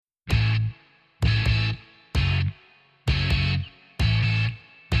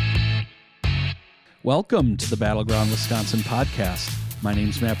Welcome to the Battleground Wisconsin podcast. My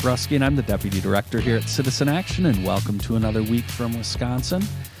name's Matt Brusky, and I'm the Deputy Director here at Citizen Action, and welcome to another week from Wisconsin.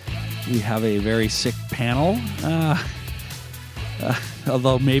 We have a very sick panel,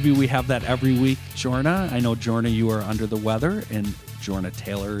 although maybe we have that every week. Jorna, I know, Jorna, you are under the weather, and Jorna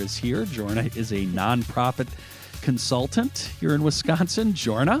Taylor is here. Jorna is a nonprofit consultant here in Wisconsin.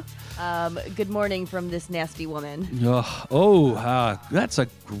 Jorna? Good morning from this nasty woman. That's a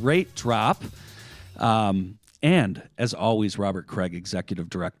great drop. And as always, Robert Craig, Executive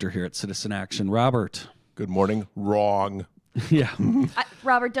Director here at Citizen Action. Robert. Good morning. Wrong. Yeah.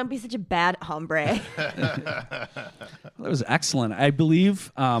 Robert, don't be such a bad hombre. That was excellent. I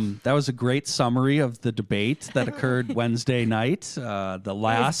believe that was a great summary of the debate that occurred Wednesday night. The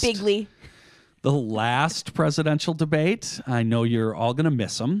last presidential debate. I know you're all going to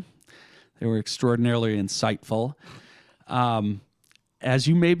miss them. They were extraordinarily insightful. As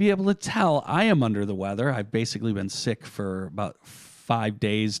you may be able to tell, I am under the weather. I've basically been sick for about 5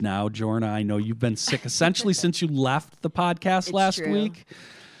 days now. Jorna, I know you've been sick essentially since you left the podcast last week.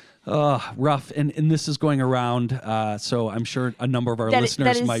 Rough. And this is going around, so I'm sure a number of our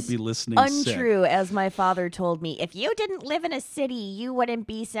listeners might be listening untrue, sick. as my father told me. If you didn't live in a city, you wouldn't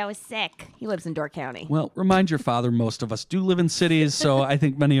be so sick. He lives in Door County. Well, remind your father, most of us do live in cities, so I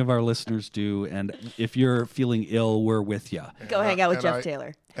think many of our listeners do. And if you're feeling ill, we're with you. Go hang out with Jeff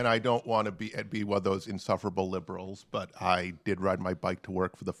Taylor. And I don't want to be one of those insufferable liberals, but I did ride my bike to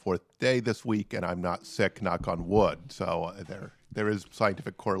work for the fourth day this week, and I'm not sick, knock on wood. So there is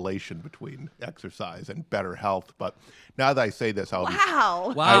scientific correlation between exercise and better health. But now that I say this,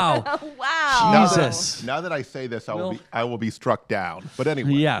 Wow. Jesus. Now that I say this, I will be struck down. But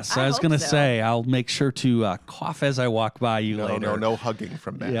anyway. Yes, I was going to say, I'll make sure to cough as I walk by you later. No hugging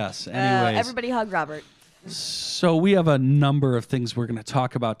from Matt. Yes, anyways. Everybody hug Robert. So we have a number of things we're going to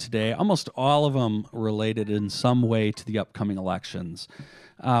talk about today, almost all of them related in some way to the upcoming elections.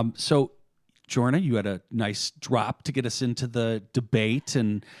 So, Jorna, you had a nice drop to get us into the debate,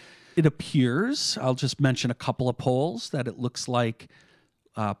 and it appears, I'll just mention a couple of polls, that it looks like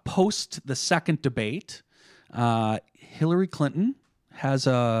post the second debate, Hillary Clinton has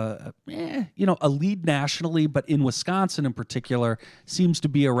a lead nationally, but in Wisconsin in particular, seems to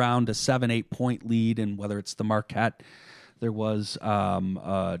be around a 7-8 point lead. And whether it's the Marquette, there was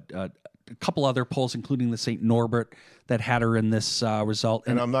a couple other polls, including the St. Norbert, that had her in this result.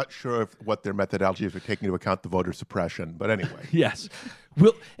 And I'm not sure what their methodology is for taking into account the voter suppression, but anyway. Yes.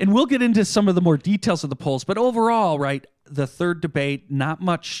 We'll get into some of the more details of the polls, but overall, right, the third debate, not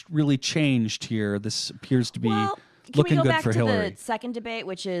much really changed here. This appears to be looking good for Hillary. Can we go back to the second debate,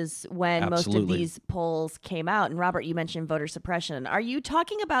 which is when most of these polls came out? And Robert, you mentioned voter suppression. Are you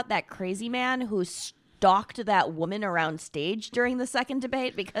talking about that crazy man who stalked that woman around stage during the second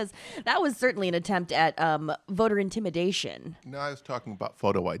debate? Because that was certainly an attempt at voter intimidation. No, I was talking about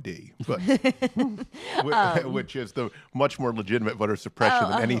photo ID, but which is the much more legitimate voter suppression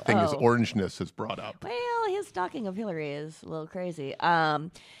than anything his orangeness has brought up. Well, his stalking of Hillary is a little crazy.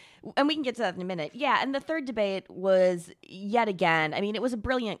 And we can get to that in a minute. Yeah, and the third debate was, yet again, I mean, it was a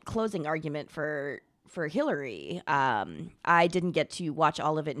brilliant closing argument for Hillary. I didn't get to watch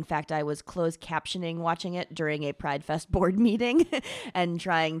all of it. In fact, I was closed captioning watching it during a Pride Fest board meeting and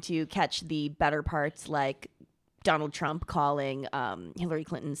trying to catch the better parts, like Donald Trump calling Hillary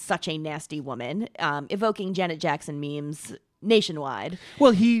Clinton such a nasty woman, evoking Janet Jackson memes nationwide.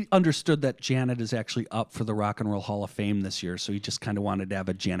 Well, he understood that Janet is actually up for the Rock and Roll Hall of Fame this year, so he just kind of wanted to have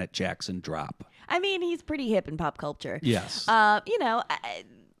a Janet Jackson drop. I mean, he's pretty hip in pop culture. Yes.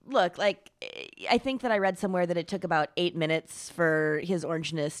 Look, I think that I read somewhere that it took about 8 minutes for his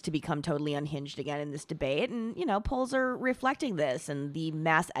orangeness to become totally unhinged again in this debate. And, polls are reflecting this, and the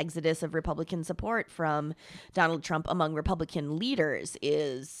mass exodus of Republican support from Donald Trump among Republican leaders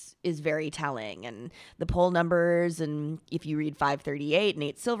is very telling. And the poll numbers, and if you read 538,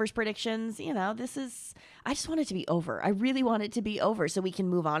 Nate Silver's predictions, I just want it to be over. I really want it to be over so we can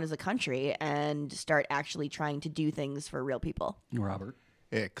move on as a country and start actually trying to do things for real people. Robert?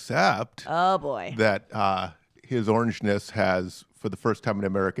 Except that his orangeness has, for the first time in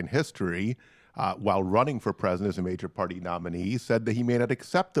American history, while running for president as a major party nominee, said that he may not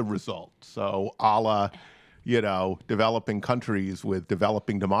accept the result. So a la, developing countries with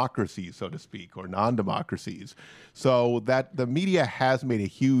developing democracies, so to speak, or non-democracies. So that the media has made a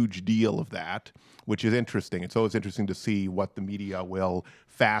huge deal of that, which is interesting. It's always interesting to see what the media will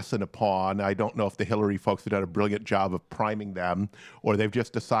fasten upon. I don't know if the Hillary folks have done a brilliant job of priming them, or they've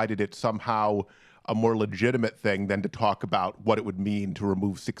just decided it's somehow a more legitimate thing than to talk about what it would mean to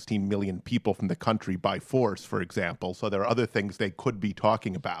remove 16 million people from the country by force, for example. So there are other things they could be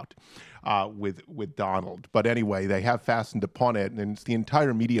talking about with Donald. But anyway, they have fastened upon it, and it's the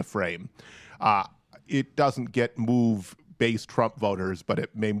entire media frame. It doesn't get move base Trump voters, but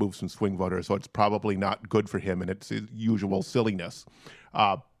it may move some swing voters, so it's probably not good for him and its usual silliness.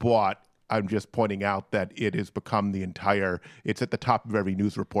 But I'm just pointing out that it has become it's at the top of every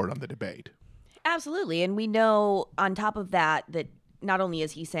news report on the debate. Absolutely. And we know on top of that not only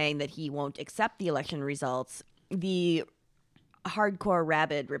is he saying that he won't accept the election results, the hardcore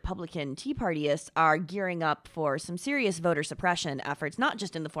rabid Republican Tea Partyists are gearing up for some serious voter suppression efforts, not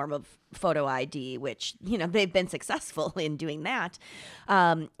just in the form of photo ID, which, they've been successful in doing that,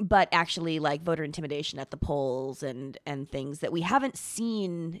 but actually like voter intimidation at the polls and things that we haven't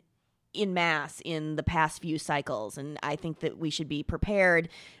seen in mass in the past few cycles. And I think that we should be prepared.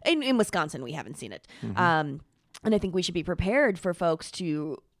 In Wisconsin, we haven't seen it. Mm-hmm. And I think we should be prepared for folks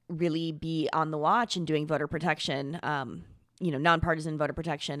to really be on the watch and doing voter protection, nonpartisan voter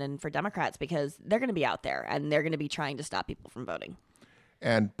protection, and for Democrats, because they're going to be out there and they're going to be trying to stop people from voting.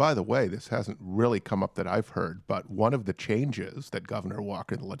 And by the way, this hasn't really come up that I've heard, but one of the changes that Governor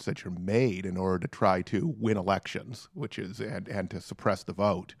Walker and the legislature made in order to try to win elections, which is and to suppress the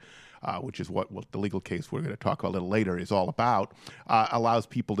vote, which is what the legal case we're going to talk about a little later is all about, allows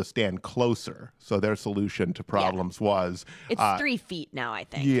people to stand closer. So their solution to problems was... It's 3 feet now, I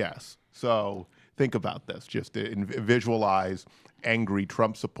think. Yes. So think about this. Just to visualize angry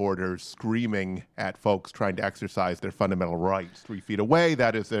Trump supporters screaming at folks trying to exercise their fundamental rights 3 feet away.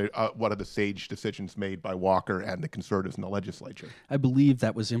 That is one of the sage decisions made by Walker and the conservatives in the legislature. I believe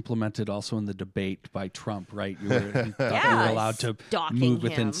that was implemented also in the debate by Trump, right? You were allowed to move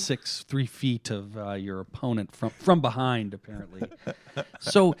within 3 feet of your opponent from behind, apparently.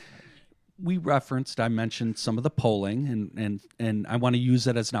 So I mentioned some of the polling, and I want to use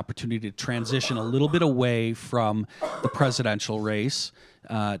that as an opportunity to transition a little bit away from the presidential race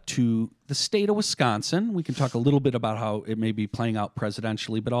to the state of Wisconsin. We can talk a little bit about how it may be playing out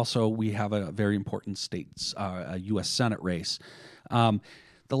presidentially, but also we have a very important a U.S. Senate race. The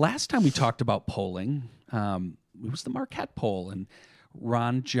last time we talked about polling, it was the Marquette poll, and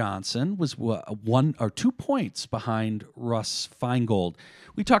Ron Johnson was 1 or 2 points behind Russ Feingold.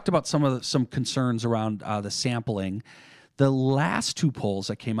 We talked about some concerns around the sampling. The last 2 polls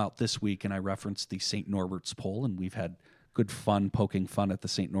that came out this week, and I referenced the St. Norbert's poll, and we've had good fun poking fun at the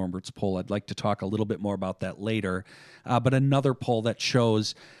St. Norbert's poll. I'd like to talk a little bit more about that later. But another poll that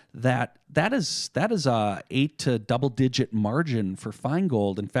shows that is a 8 to double-digit margin for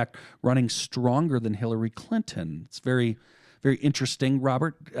Feingold. In fact, running stronger than Hillary Clinton. It's very interesting.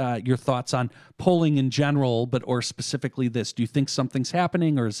 Robert, your thoughts on polling in general, or specifically this. Do you think something's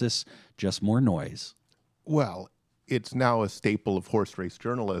happening, or is this just more noise? Well, it's now a staple of horse race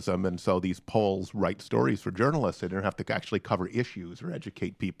journalism, and so these polls write stories for journalists. They don't have to actually cover issues or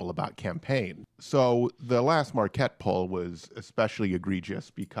educate people about campaign. So the last Marquette poll was especially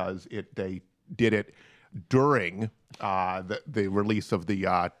egregious because they did it during the release of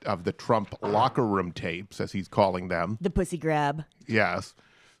the Trump locker room tapes, as he's calling them. The pussy grab. Yes.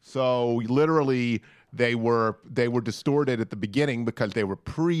 So literally, they were distorted at the beginning because they were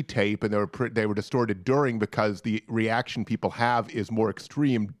pre-tape, and they were distorted during because the reaction people have is more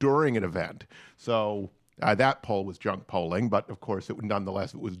extreme during an event. So that poll was junk polling, but of course,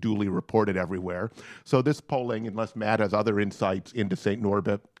 nonetheless, it was duly reported everywhere. So this polling, unless Matt has other insights into St.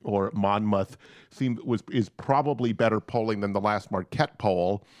 Norbert or Monmouth, is probably better polling than the last Marquette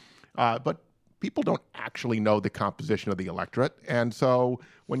poll. But people don't actually know the composition of the electorate. And so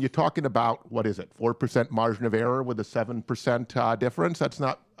when you're talking about, 4% margin of error with a 7% difference, that's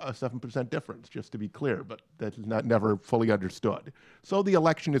not a 7% difference, just to be clear, but that is never fully understood. So the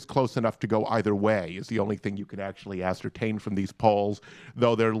election is close enough to go either way is the only thing you can actually ascertain from these polls,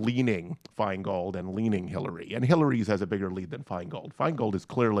 though they're leaning Feingold and leaning Hillary. And Hillary's has a bigger lead than Feingold. Feingold is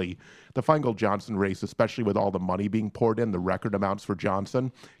clearly the Feingold-Johnson race, especially with all the money being poured in, the record amounts for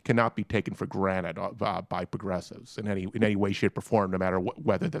Johnson, cannot be taken for granted by progressives in any way, shape, or form, no matter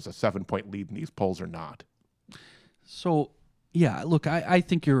whether there's a 7-point lead in these polls or not. So, yeah, look, I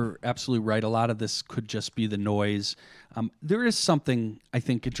think you're absolutely right. A lot of this could just be the noise. There is something, I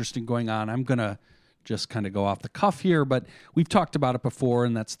think, interesting going on. I'm going to just kind of go off the cuff here, but we've talked about it before,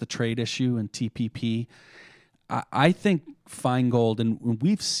 and that's the trade issue and TPP. I think Feingold, and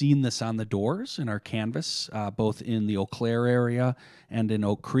we've seen this on the doors in our canvas, both in the Eau Claire area and in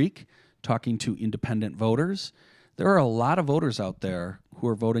Oak Creek, talking to independent voters. There are a lot of voters out there who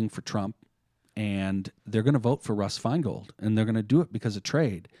are voting for Trump, and they're going to vote for Russ Feingold, and they're going to do it because of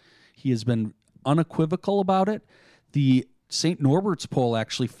trade. He has been unequivocal about it. The St. Norbert's poll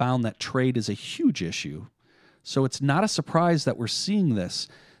actually found that trade is a huge issue. So it's not a surprise that we're seeing this,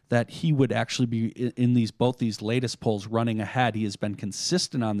 that he would actually be in both these latest polls running ahead. He has been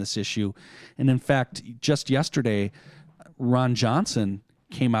consistent on this issue. And in fact, just yesterday, Ron Johnson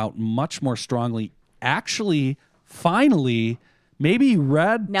came out much more strongly. Actually, finally, maybe he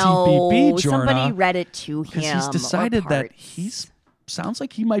read TPP, Jorna. Somebody read it to him. Because he's decided that sounds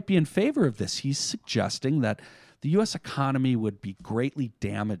like he might be in favor of this. He's suggesting that the U.S. economy would be greatly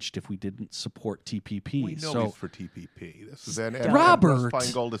damaged if we didn't support TPP. We know he's for TPP. This is and Robert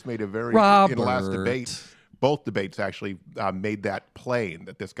Feingold has made a very in the last debate. Both debates actually made that plain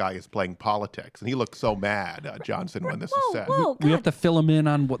that this guy is playing politics, and he looked so mad, Johnson, when this is said. We have to fill him in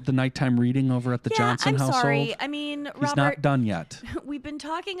on what the nighttime reading over at the Johnson household. Sorry. I mean, Robert, he's not done yet. We've been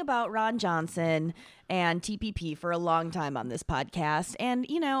talking about Ron Johnson and TPP for a long time on this podcast, and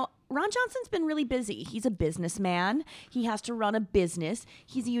Ron Johnson's been really busy. He's a businessman. He has to run a business.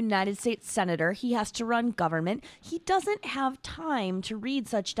 He's a United States senator. He has to run government. He doesn't have time to read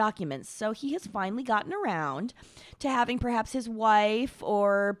such documents. So he has finally gotten around to having perhaps his wife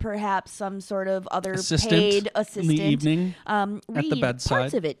or perhaps some sort of other paid assistant in the evening read at the bedside.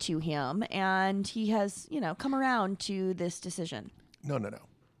 Parts of it to him. And he has, come around to this decision. No.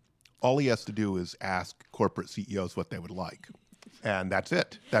 All he has to do is ask corporate CEOs what they would like. And that's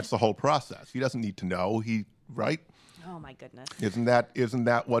it. That's the whole process. He doesn't need to know. Right? Oh my goodness! Isn't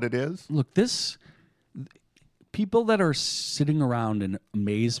that what it is? Look, people that are sitting around in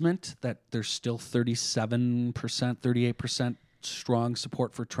amazement that there's still 37%, 38% strong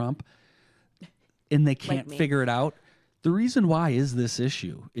support for Trump, and they can't figure it out. The reason why is this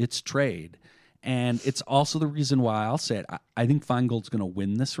issue. It's trade. And it's also the reason why I'll say it. I think Feingold's going to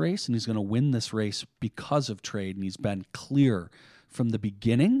win this race, and he's going to win this race because of trade. And he's been clear from the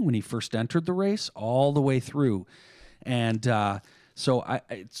beginning when he first entered the race all the way through. And so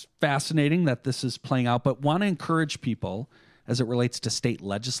it's fascinating that this is playing out, but want to encourage people as it relates to state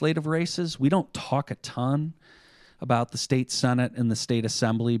legislative races. We don't talk a ton about the state Senate and the state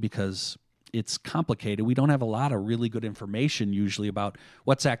assembly because it's complicated. We don't have a lot of really good information usually about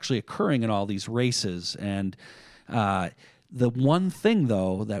what's actually occurring in all these races. And the one thing,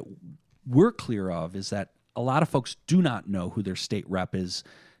 though, that we're clear of is that a lot of folks do not know who their state rep is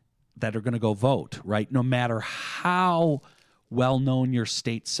that are going to go vote, right? No matter how well-known your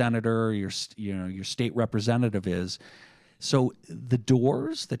state senator or your state representative is. So the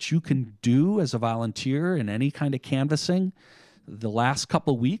doors that you can do as a volunteer in any kind of canvassing the last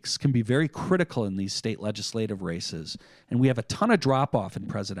couple weeks can be very critical in these state legislative races. And we have a ton of drop-off in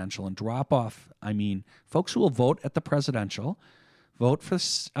presidential. And drop-off, I mean, folks who will vote at the presidential, vote for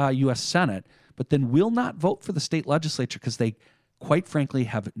U.S. Senate, but then will not vote for the state legislature because they, quite frankly,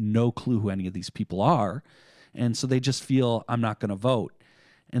 have no clue who any of these people are. And so they just feel, I'm not going to vote.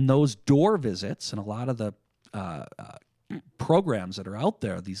 And those door visits and a lot of the programs that are out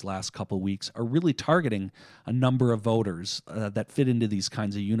there these last couple of weeks are really targeting a number of voters that fit into these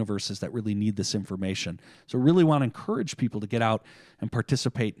kinds of universes that really need this information. So really want to encourage people to get out and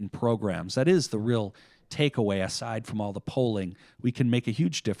participate in programs. That is the real takeaway. Aside from all the polling, we can make a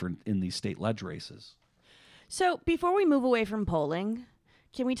huge difference in these state ledge races. So before we move away from polling,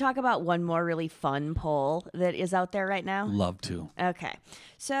 can we talk about one more really fun poll that is out there right now? Love to. Okay.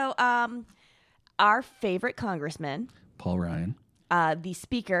 So our favorite congressman, Paul Ryan, the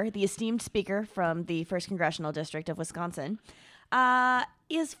esteemed speaker from the 1st Congressional District of Wisconsin,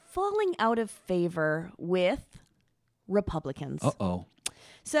 is falling out of favor with Republicans. Uh-oh.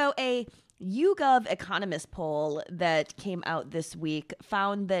 So a YouGov Economist poll that came out this week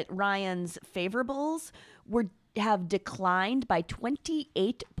found that Ryan's favorables have declined by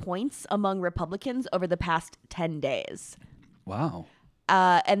 28 points among Republicans over the past 10 days. Wow.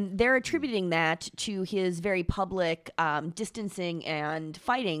 And they're attributing that to his very public distancing and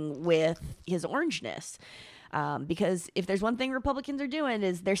fighting with his orangeness. Because if there's one thing Republicans are doing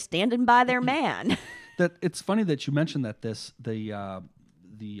is they're standing by their man. That it's funny that you mentioned that I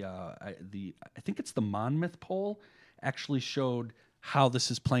think it's the Monmouth poll actually showed how this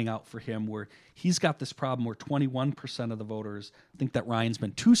is playing out for him, where he's got this problem where 21% of the voters think that Ryan's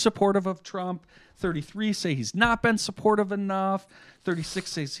been too supportive of Trump, 33 say he's not been supportive enough,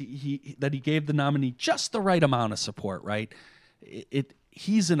 36 says that he gave the nominee just the right amount of support, right?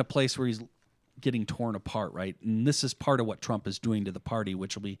 He's in a place where he's getting torn apart, right? And this is part of what Trump is doing to the party,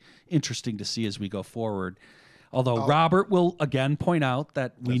 which will be interesting to see as we go forward. Although Robert will again point out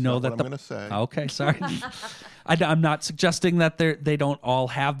that we know that I'm going to say. Okay, sorry. I'm not suggesting that they don't all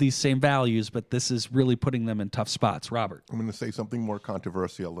have these same values, but this is really putting them in tough spots. Robert. I'm going to say something more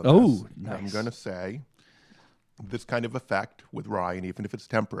controversial than this. Nice. I'm going to say this kind of effect with Ryan, even if it's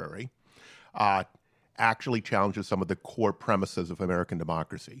temporary, actually challenges some of the core premises of American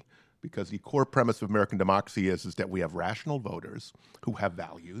democracy. Because the core premise of American democracy is that we have rational voters who have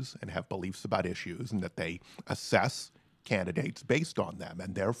values and have beliefs about issues, and that they assess candidates based on them.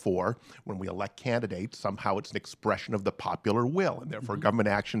 And therefore, when we elect candidates, somehow it's an expression of the popular will, and therefore government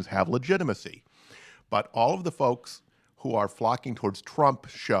actions have legitimacy. But all of the folks who are flocking towards Trump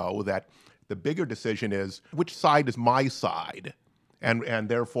show that the bigger decision is, which side is my side? And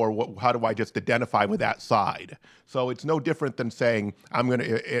therefore, how do I just identify with that side? So it's no different than saying,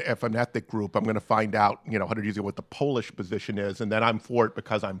 if I'm an ethnic group, I'm going to find out, 100 years ago what the Polish position is, and then I'm for it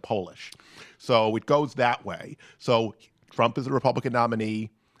because I'm Polish. So it goes that way. So Trump is a Republican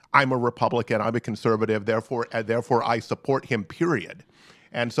nominee. I'm a Republican. I'm a conservative. Therefore I support him, period.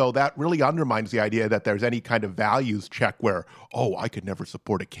 And so that really undermines the idea that there's any kind of values check where, I could never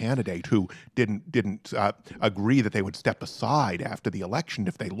support a candidate who didn't agree that they would step aside after the election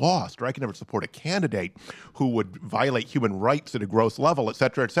if they lost, or I could never support a candidate who would violate human rights at a gross level, et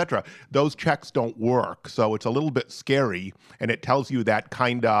cetera, et cetera. Those checks don't work. So it's a little bit scary, and it tells you that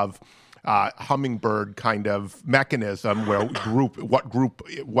kind of hummingbird kind of mechanism where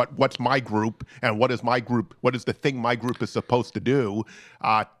what's my group and what is my group, what is the thing my group is supposed to do,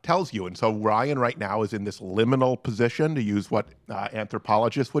 tells you. And so Ryan right now is in this liminal position, to use what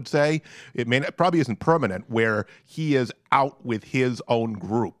anthropologists would say. It probably isn't permanent, where he is out with his own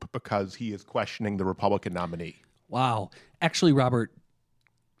group because he is questioning the Republican nominee. Wow. Actually, Robert,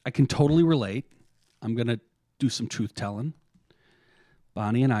 I can totally relate. I'm going to do some truth telling.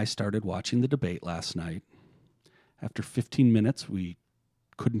 Bonnie and I started watching the debate last night. After 15 minutes, we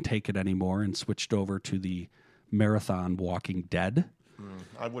couldn't take it anymore and switched over to the marathon Walking Dead.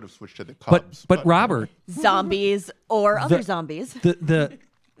 I would have switched to the Cubs. But Robert... Zombies or other zombies.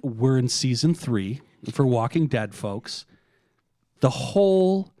 We're in season 3 for Walking Dead, folks. The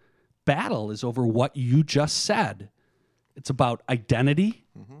whole battle is over what you just said. It's about identity.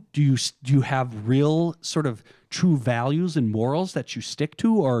 Mm-hmm. Do you have real sort of true values and morals that you stick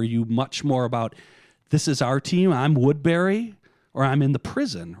to, or are you much more about, this is our team, I'm Woodbury, or I'm in the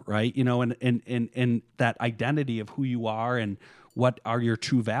prison, right? And that identity of who you are and what are your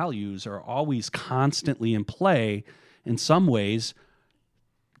true values are always constantly in play, in some ways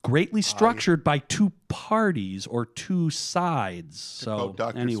greatly structured by two parties or two sides. So,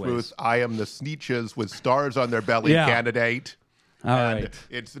 Dr. anyways. Smoot, I am the Sneetches with stars on their belly candidate. All right.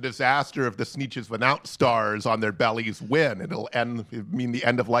 It's a disaster if the Sneetches without stars on their bellies win. It'll mean the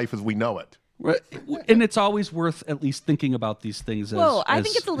end of life as we know it. And it's always worth at least thinking about these things. I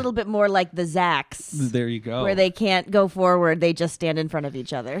think it's a little bit more like the Zacks. There you go. Where they can't go forward. They just stand in front of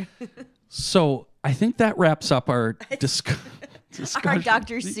each other. So I think that wraps up our discussion. Our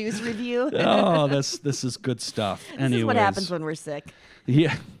Dr. Seuss review. Oh, this is good stuff. This is what happens when we're sick.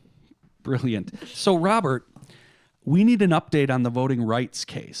 Yeah. Brilliant. So, Robert, we need an update on the voting rights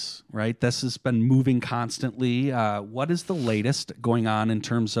case, right? This has been moving constantly. What is the latest going on in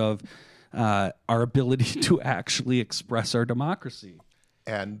terms of our ability to actually express our democracy?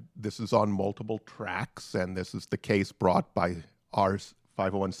 And this is on multiple tracks, and this is the case brought by our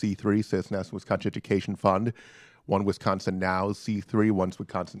 501c3, Citizen National Wisconsin Education Fund, One Wisconsin Now, C3, One's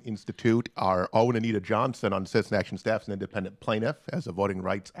Wisconsin Institute. Our own Anita Johnson on Citizen Action staff is an independent plaintiff as a voting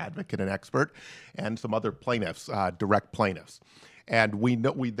rights advocate and expert, and some other plaintiffs, direct plaintiffs. And we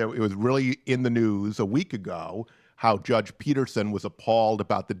know it was really in the news a week ago how Judge Peterson was appalled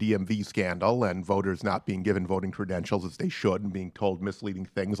about the DMV scandal and voters not being given voting credentials as they should and being told misleading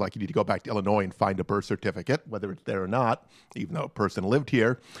things like you need to go back to Illinois and find a birth certificate, whether it's there or not, even though a person lived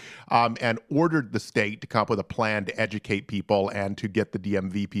here, and ordered the state to come up with a plan to educate people and to get the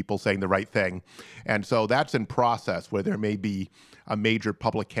DMV people saying the right thing. And so that's in process, where there may be a major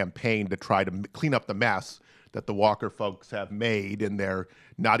public campaign to try to clean up the mess that the Walker folks have made, and they're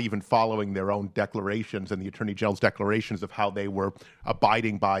not even following their own declarations and the Attorney General's declarations of how they were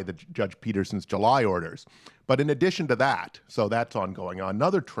abiding by the Judge Peterson's July orders. But in addition to that, so that's ongoing. On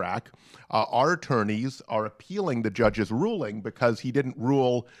another track, our attorneys are appealing the judge's ruling because he didn't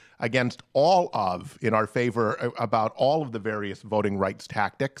rule against in our favor about all of the various voting rights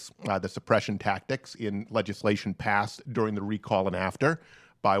tactics, the suppression tactics in legislation passed during the recall and after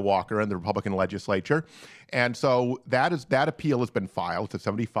by Walker and the Republican legislature. And so that appeal has been filed. It's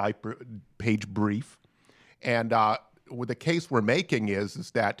a 75-page brief. And the case we're making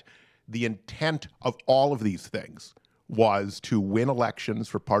is that the intent of all of these things was to win elections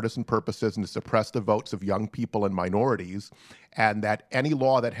for partisan purposes and to suppress the votes of young people and minorities, and that any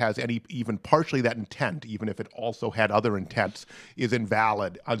law that has any even partially that intent, even if it also had other intents, is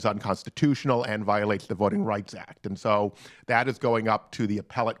invalid, is unconstitutional, and violates the Voting Rights Act. And so that is going up to the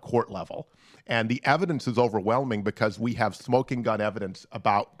appellate court level. And the evidence is overwhelming because we have smoking gun evidence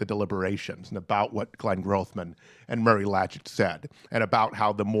about the deliberations and about what Glenn Grothman and Murray Latchett said, and about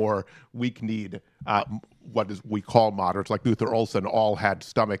how the more weak-kneed, we call moderates like Luther Olson, all had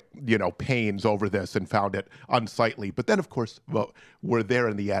stomach, pains over this and found it unsightly. But then, of course, were there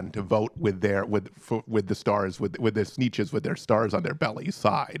in the end to vote with the stars, with the Sneetches with their stars on their bellies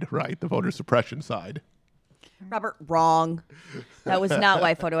side, right? The voter suppression side. Robert, wrong. That was not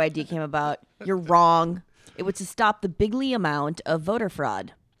why photo ID came about. You're wrong. It was to stop the bigly amount of voter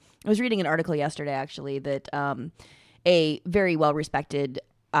fraud. I was reading an article yesterday, actually, that a very well-respected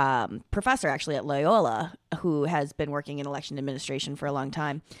professor, actually, at Loyola, who has been working in election administration for a long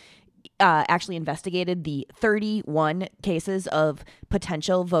time, actually investigated the 31 cases of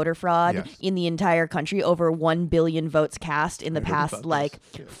potential voter fraud in the entire country, over 1 billion votes cast in the past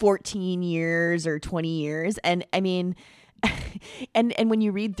 14 years or 20 years. And I mean, and when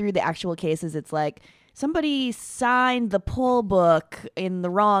you read through the actual cases, it's like somebody signed the poll book in the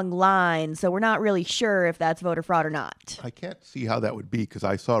wrong line, so we're not really sure if that's voter fraud or not. I can't see how that would be, because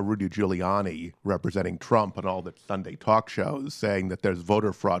I saw Rudy Giuliani representing Trump on all the Sunday talk shows saying that there's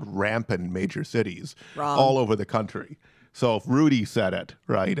voter fraud rampant in major cities all over the country. So if Rudy said it,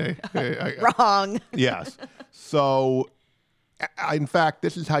 right? Wrong. Yes. So, in fact,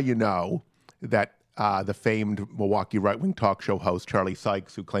 this is how you know that the famed Milwaukee right-wing talk show host Charlie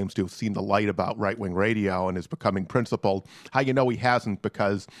Sykes, who claims to have seen the light about right-wing radio and is becoming principled, how you know he hasn't,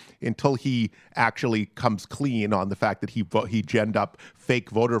 because until he actually comes clean on the fact that he ginned up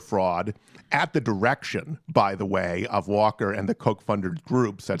fake voter fraud at the direction, by the way, of Walker and the Koch-funded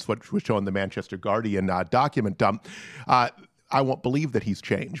groups, that's what was shown in the Manchester Guardian document dump, I won't believe that he's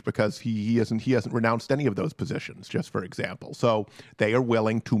changed, because he hasn't renounced any of those positions, just for example. So they are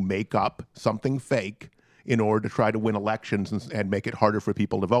willing to make up something fake in order to try to win elections and make it harder for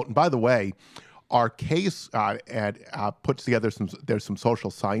people to vote. And by the way, our case puts together there's some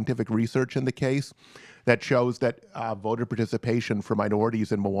social scientific research in the case that shows that voter participation for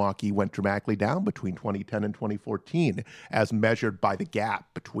minorities in Milwaukee went dramatically down between 2010 and 2014, as measured by the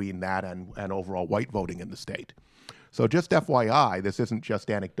gap between that and overall white voting in the state. So just FYI, this isn't just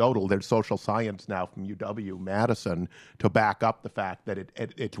anecdotal. There's social science now from UW-Madison to back up the fact that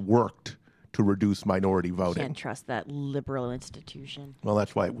it's worked to reduce minority voting. Can't trust that liberal institution. Well,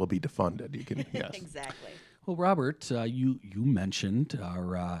 that's why it will be defunded. You can, yes. Exactly. Well, Robert, you mentioned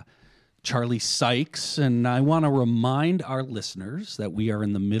our Charlie Sykes, and I want to remind our listeners that we are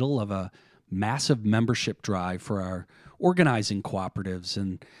in the middle of a massive membership drive for our organizing cooperatives,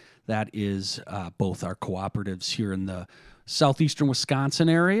 and that is both our cooperatives here in the southeastern Wisconsin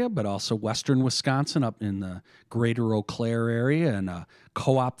area, but also western Wisconsin up in the greater Eau Claire area, and a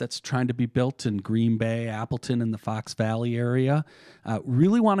co-op that's trying to be built in Green Bay, Appleton, and the Fox Valley area.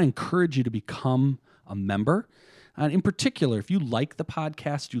 Really want to encourage you to become a member. And in particular, if you like the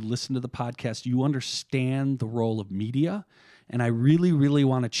podcast, you listen to the podcast, you understand the role of media. And I really, really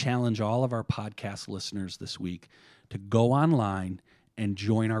want to challenge all of our podcast listeners this week to go online and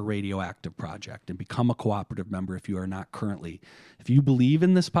join our Radioactive Project and become a cooperative member if you are not currently. If you believe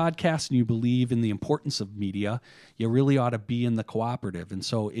in this podcast and you believe in the importance of media, you really ought to be in the cooperative. And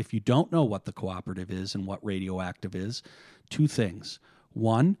so if you don't know what the cooperative is and what Radioactive is, two things.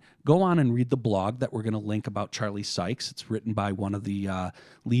 One, go on and read the blog that we're going to link about Charlie Sykes. It's written by one of the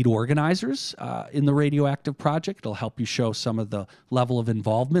lead organizers in the Radioactive Project. It'll help you show some of the level of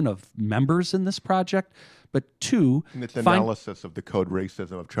involvement of members in this project. But two, and its analysis of the code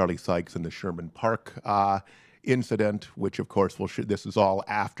racism of Charlie Sykes and the Sherman Park incident, which of course this is all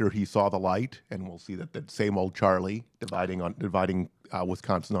after he saw the light, and we'll see that same old Charlie dividing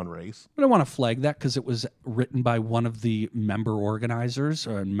Wisconsin on race. But I want to flag that because it was written by one of the member organizers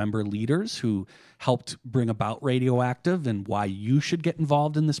and member leaders who helped bring about Radioactive, and why you should get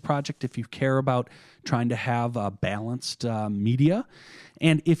involved in this project if you care about trying to have a balanced media.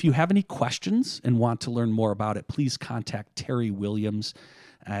 And if you have any questions and want to learn more about it, please contact Terry Williams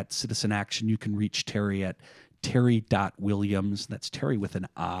at Citizen Action. You can reach Terry at terry.williams, that's Terry with an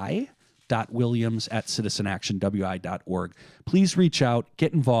I, .williams at citizenactionwi.org. Please reach out,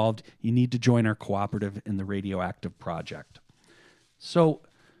 get involved. You need to join our cooperative in the Radioactive Project. So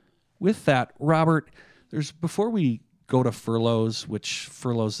with that, Robert, before we go to furloughs, which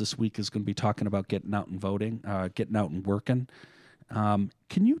furloughs this week is going to be talking about getting out and voting, getting out and working.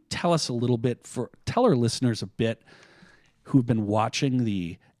 Can you tell us a little bit, tell our listeners a bit who've been watching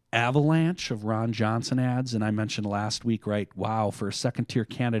the avalanche of Ron Johnson ads? And I mentioned last week, right? Wow, for a second-tier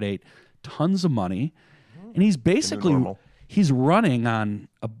candidate, tons of money. And he's basically, he's running on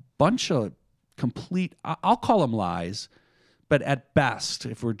a bunch of complete, I'll call them lies, but at best,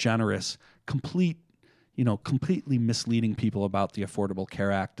 if we're generous, completely misleading people about the Affordable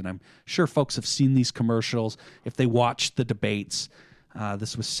Care Act. And I'm sure folks have seen these commercials. If they watched the debates,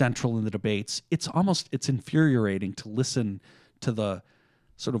 this was central in the debates. It's infuriating to listen to the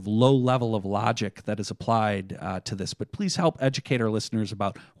sort of low level of logic that is applied to this. But please help educate our listeners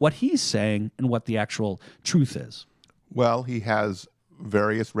about what he's saying and what the actual truth is. Well, he has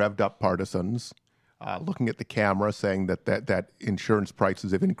various revved up partisans looking at the camera saying that insurance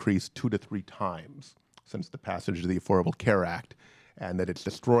prices have increased 2 to 3 times since the passage of the Affordable Care Act, and that it's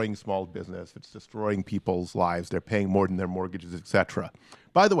destroying small business, it's destroying people's lives, they're paying more than their mortgages, etc.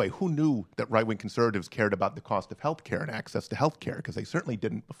 By the way, who knew that right-wing conservatives cared about the cost of health care and access to health care? Because they certainly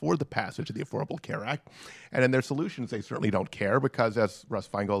didn't before the passage of the Affordable Care Act. And in their solutions, they certainly don't care because, as Russ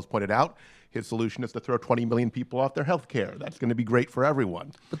Feingold has pointed out, his solution is to throw 20 million people off their health care. That's going to be great for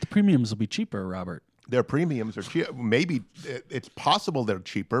everyone. But the premiums will be cheaper, Robert. Their premiums are cheap. Maybe it's possible they're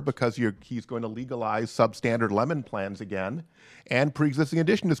cheaper because he's going to legalize substandard lemon plans again and pre-existing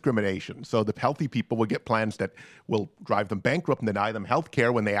condition discrimination. So the healthy people will get plans that will drive them bankrupt and deny them health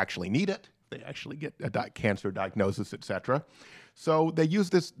care when they actually need it. They actually get a cancer diagnosis, et cetera. So they use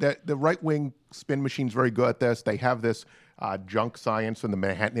this, the right-wing spin machine's very good at this. They have this junk science from the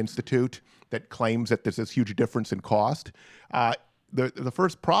Manhattan Institute that claims that there's this huge difference in cost. The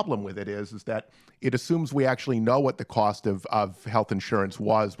first problem with it is that it assumes we actually know what the cost of health insurance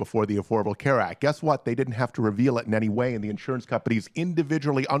was before the Affordable Care Act. Guess what? They didn't have to reveal it in any way, and the insurance companies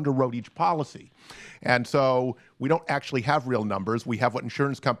individually underwrote each policy. And so we don't actually have real numbers. We have what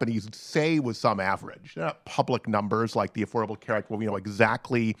insurance companies say was some average. They're not public numbers like the Affordable Care Act, where we know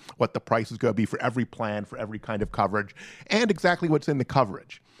exactly what the price is going to be for every plan, for every kind of coverage, and exactly what's in the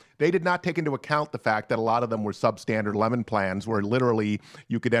coverage. They did not take into account the fact that a lot of them were substandard lemon plans where literally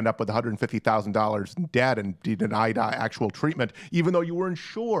you could end up with $150,000 in debt and be denied actual treatment, even though you were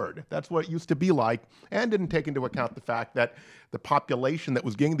insured. That's what it used to be like, and didn't take into account the fact that the population that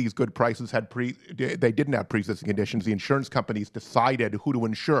was getting these good prices they didn't have pre-existing conditions. The insurance companies decided who to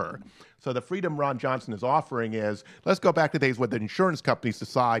insure. So the freedom Ron Johnson is offering is, let's go back to days where the insurance companies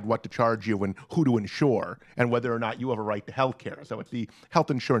decide what to charge you and who to insure and whether or not you have a right to health care. So it's the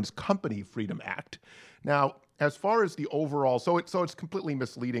Health Insurance Company Freedom Act. Now, as far as the overall, so it's completely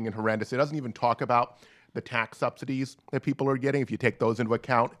misleading and horrendous. It doesn't even talk about the tax subsidies that people are getting. If you take those into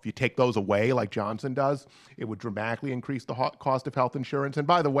account, if you take those away like Johnson does, it would dramatically increase the cost of health insurance. And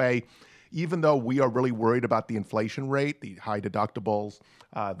by the way, even though we are really worried about the inflation rate, the high deductibles,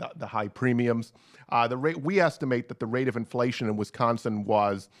 the high premiums, we estimate that the rate of inflation in Wisconsin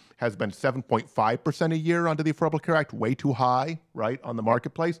has been 7.5% a year under the Affordable Care Act, way too high, right, on the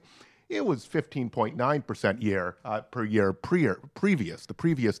marketplace. It was 15.9% per year the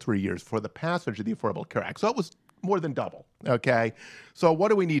previous 3 years for the passage of the Affordable Care Act. So it was more than double, okay? So what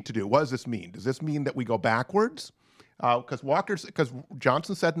do we need to do? What does this mean? Does this mean that we go backwards? Because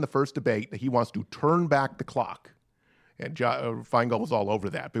Johnson said in the first debate that he wants to turn back the clock. And Feingold was all over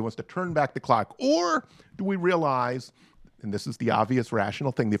that. But he wants to turn back the clock. Or do we realize, and this is the obvious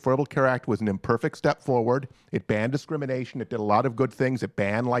rational thing, the Affordable Care Act was an imperfect step forward. It banned discrimination. It did a lot of good things. It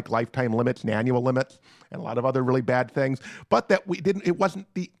banned like lifetime limits and annual limits and a lot of other really bad things. But that it wasn't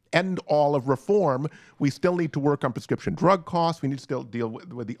the end all of reform. We still need to work on prescription drug costs. We need to still deal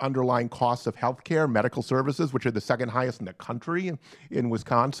with the underlying costs of healthcare, medical services, which are the second highest in the country in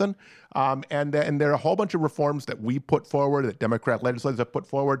Wisconsin. And there are a whole bunch of reforms that we put forward, that Democrat legislators have put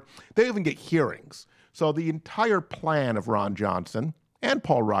forward. They even get hearings. So the entire plan of Ron Johnson and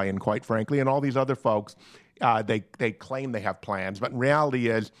Paul Ryan, quite frankly, and all these other folks, they claim they have plans, but in reality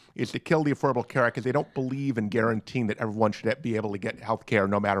is to kill the Affordable Care Act because they don't believe in guaranteeing that everyone should be able to get health care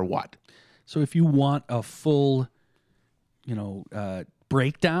no matter what. So if you want a full,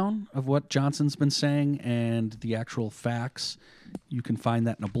 breakdown of what Johnson's been saying and the actual facts, you can find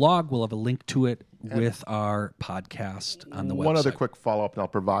that in a blog. We'll have a link to it with our podcast on the website. One other quick follow-up, and I'll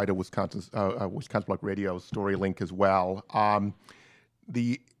provide a Wisconsin Public Radio story link as well.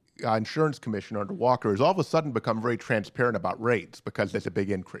 The insurance commissioner under Walker has all of a sudden become very transparent about rates because there's a big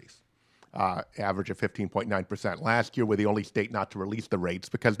increase, average of 15.9%. Last year, we're the only state not to release the rates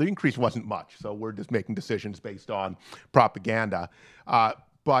because the increase wasn't much. So we're just making decisions based on propaganda.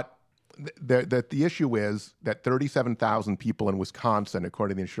 But the issue is that 37,000 people in Wisconsin,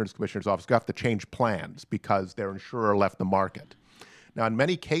 according to the insurance commissioner's office, have to change plans because their insurer left the market. Now, in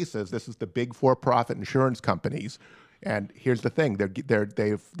many cases, this is the big for-profit insurance companies. And here's the thing: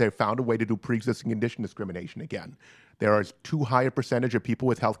 they've found a way to do pre-existing condition discrimination again. There is too high a percentage of people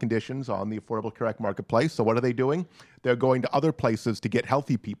with health conditions on the Affordable Care Act marketplace. So what are they doing? They're going to other places to get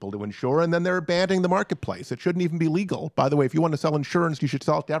healthy people to insure, and then they're abandoning the marketplace. It shouldn't even be legal. By the way, if you want to sell insurance, you should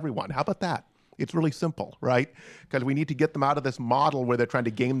sell it to everyone. How about that? It's really simple, right? Because we need to get them out of this model where they're trying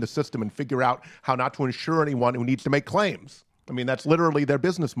to game the system and figure out how not to insure anyone who needs to make claims. I mean, that's literally their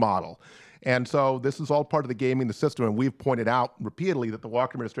business model. And so this is all part of the gaming the system, and we've pointed out repeatedly that the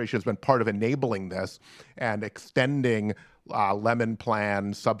Walker administration has been part of enabling this and extending lemon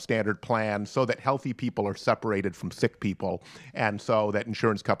plans, substandard plans, so that healthy people are separated from sick people, and so that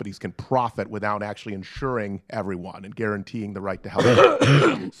insurance companies can profit without actually insuring everyone and guaranteeing the right to health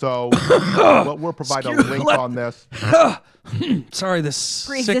care. So we'll provide a link on this. Sorry, this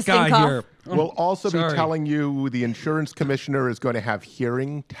sick guy cough. here. We'll also Sorry. be telling you the insurance commissioner is going to have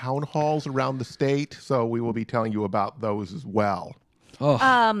hearing town halls around the state, so we will be telling you about those as well.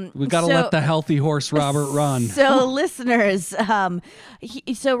 Oh, we got to let the healthy horse Robert run. So, listeners,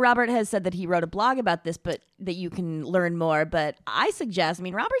 so Robert has said that he wrote a blog about this, but that you can learn more. But I suggest,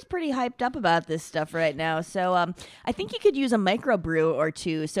 Robert's pretty hyped up about this stuff right now. So, I think you could use a microbrew or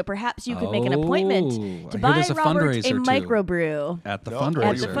two. So perhaps you could make an appointment to buy Robert a microbrew at the At the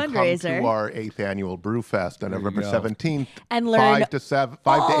fundraiser. fundraiser. Come to our 8th annual Brew Fest on November 17th and learn 5 to 8 at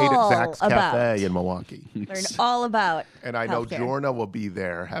Zach's all about- Cafe in Milwaukee. Learn all about And I know healthcare. Jorna will be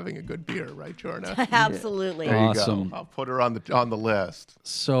there having a good beer, right, Jorna? Absolutely. There you Awesome. go. I'll put her on the list.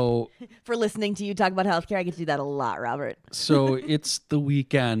 So For listening to you talk about healthcare, I get to do that a lot, Robert. So it's the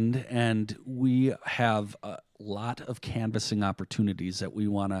weekend, and we have a lot of canvassing opportunities that we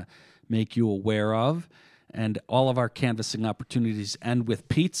want to make you aware of. And all of our canvassing opportunities end with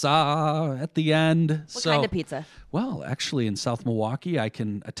pizza at the end. What kind of pizza? Well, actually, in South Milwaukee, I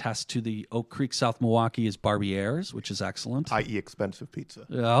can attest to the Oak Creek, South Milwaukee is Barbier's, which is excellent. I.e. expensive pizza.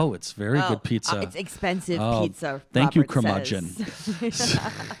 Oh, it's very good pizza. It's expensive Oh, pizza. Thank you, Robert curmudgeon. says.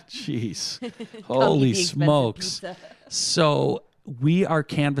 Jeez. Call me Holy the expensive smokes. pizza. So we are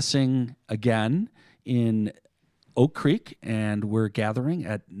canvassing again in Oak Creek, and we're gathering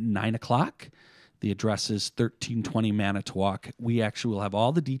at 9 o'clock. The address is 1320 Manitowoc. We actually will have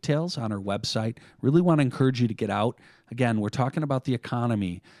all the details on our website. Really want to encourage you to get out. Again, we're talking about the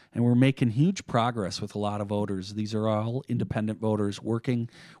economy, and we're making huge progress with a lot of voters. These are all independent voters, working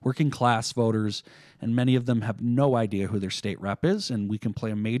class voters, and many of them have no idea who their state rep is, and we can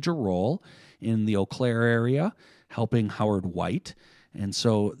play a major role in the Eau Claire area, helping Howard White. And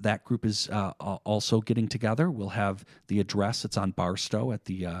so that group is also getting together. We'll have the address. It's on Barstow at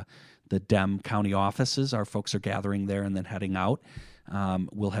the Dem County offices. Our folks are gathering there and then heading out.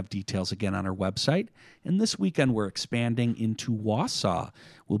 We'll have details again on our website. And this weekend, we're expanding into Wausau.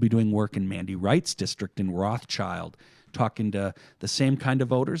 We'll be doing work in Mandy Wright's district in Rothschild, talking to the same kind of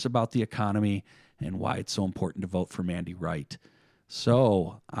voters about the economy and why it's so important to vote for Mandy Wright.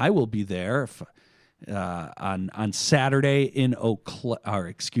 So I will be there on Saturday in Oak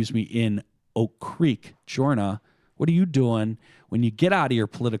Creek. Jorna, what are you doing when you get out of your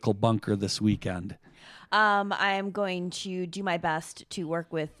political bunker this weekend? I am going to do my best to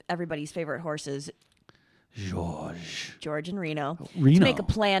work with everybody's favorite horses, George and Reno, Reno. to make a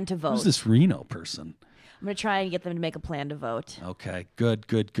plan to vote. Who's this Reno person? I'm going to try and get them to make a plan to vote. Okay, good.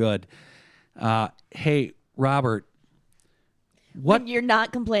 Hey, Robert, what When you're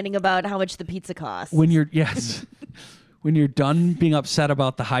not complaining about how much the pizza costs. when you're when you're done being upset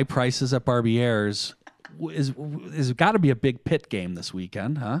about the high prices at Barbier's, is got to be a big pit game this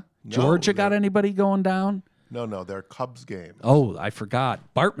weekend, huh? No, Georgia got anybody going down? No, they're Cubs games. Oh, I forgot.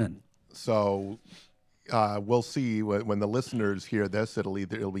 Bartman. So we'll see when the listeners hear this. It'll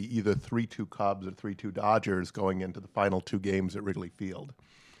be either 3-2 Cubs or 3-2 Dodgers going into the final two games at Wrigley Field.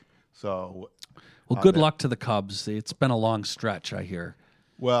 So, Well, good luck to the Cubs. It's been a long stretch, I hear.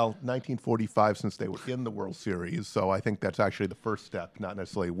 well, 1945 since they were in the World Series. So I think that's actually the first step, not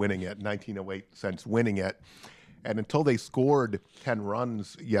necessarily winning it. 1908 since winning it. And until they scored 10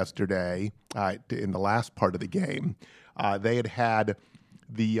 runs yesterday in the last part of the game, they had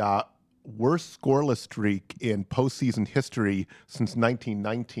the worst scoreless streak in postseason history since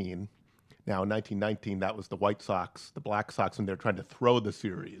 1919. Now, in 1919, that was the White Sox, the Black Sox, and they're trying to throw the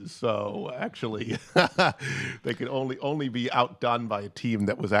series. So actually, they could only be outdone by a team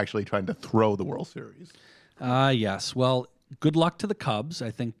that was actually trying to throw the World Series. Yes. Well, good luck to the Cubs.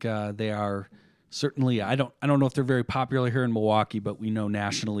 I think they are certainly. I don't know if they're very popular here in Milwaukee, but we know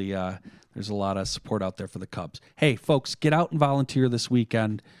nationally there's a lot of support out there for the Cubs. Hey, folks, get out and volunteer this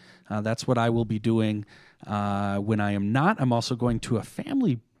weekend. That's what I will be doing. When I am not, I'm also going to a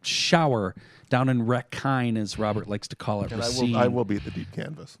family shower down in Rakhine, as Robert likes to call it. And I will be at the Deep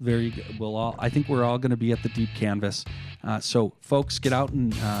Canvas. Very good. I think we're all going to be at the Deep Canvas. So, folks, get out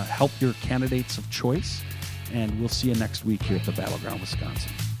and help your candidates of choice, and we'll see you next week here at the Battleground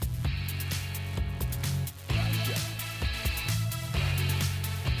Wisconsin.